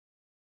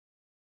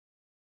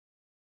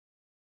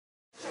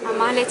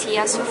Mahlet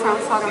Eyassu from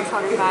Forum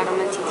for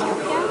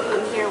Environment-Ethiopia.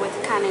 I'm here with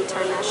CAN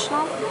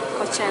International,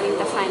 co-chairing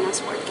the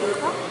Finance Working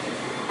Group,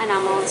 and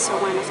I'm also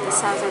one of the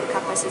Southern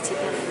Capacity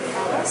Building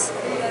Fellows.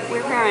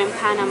 We're here in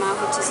Panama,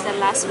 which is the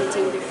last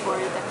meeting before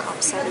the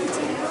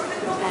COP17.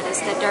 That is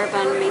the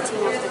Durban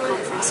meeting of the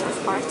Conference of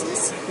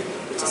Parties,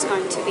 which is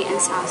going to be in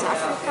South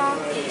Africa,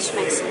 which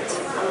makes it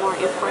a more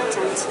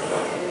important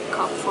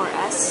COP for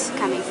us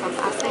coming from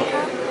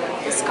Africa.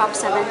 This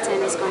COP17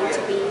 is going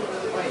to be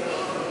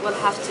will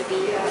have to be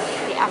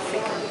the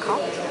African COP.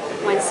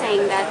 When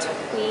saying that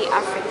we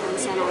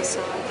Africans and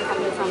also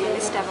coming from a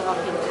least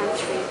developing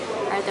country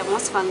are the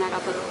most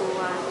vulnerable who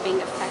are being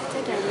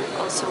affected and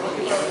also will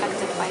be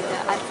affected by the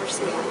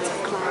adverse impacts of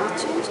climate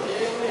change.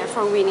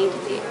 Therefore, we need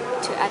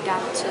to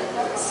adapt to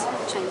this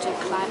changing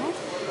climate,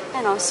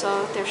 and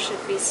also there should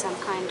be some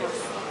kind of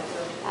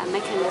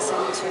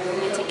mechanism to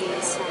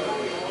mitigate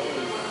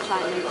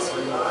climate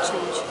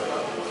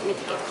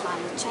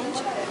change,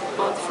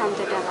 both from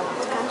the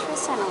developed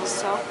countries and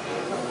also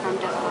from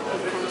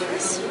developing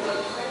countries.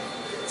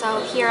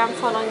 So here I'm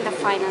following the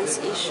finance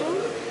issue,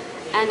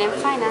 and in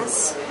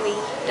finance, we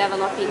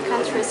developing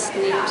countries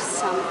need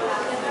some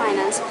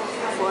finance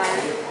for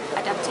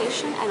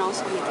adaptation and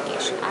also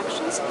mitigation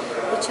actions,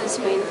 which has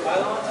been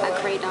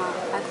agreed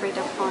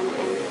upon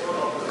in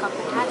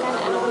Copenhagen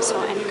and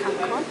also in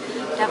Cancun.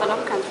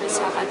 Developed countries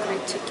have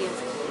agreed to give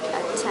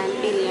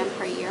 10 billion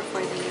per year for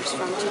the years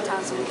from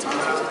 2010 to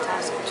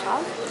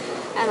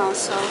 2012, and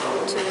also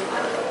to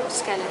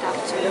scale it up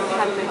to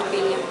 100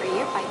 billion per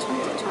year by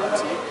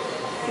 2020.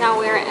 Now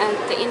we're at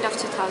the end of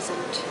 2011,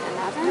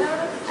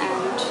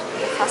 and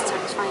the fast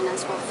track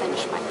finance will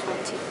finish by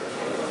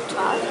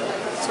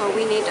 2012. So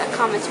we need a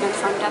commitment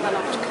from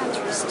developed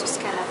countries to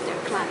scale up their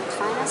climate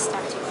finance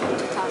starting from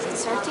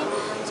 2030,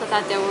 so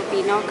that there will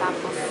be no gap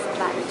of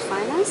climate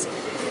finance.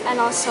 And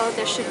also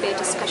there should be a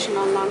discussion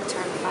on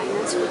long-term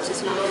finance, which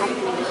is not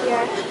happening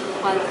here,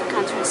 while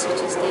countries such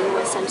as the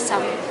US and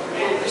some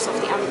members of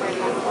the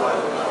umbrella group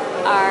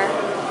are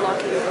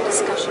blocking the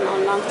discussion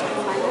on long-term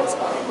finance.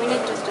 We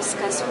need to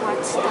discuss what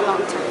the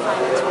long-term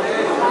finance will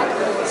look like,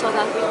 so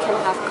that we can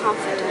have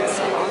confidence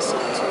and also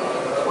to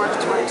work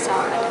towards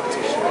our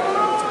adaptation and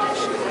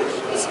mitigation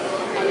actions.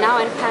 And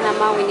now in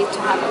Panama, we need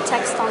to have a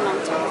text on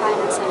long-term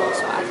finance and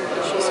also other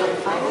issues on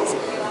finance,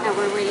 and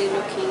we're really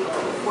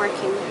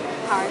working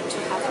hard to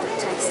have the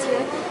text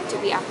here to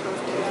be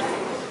approved in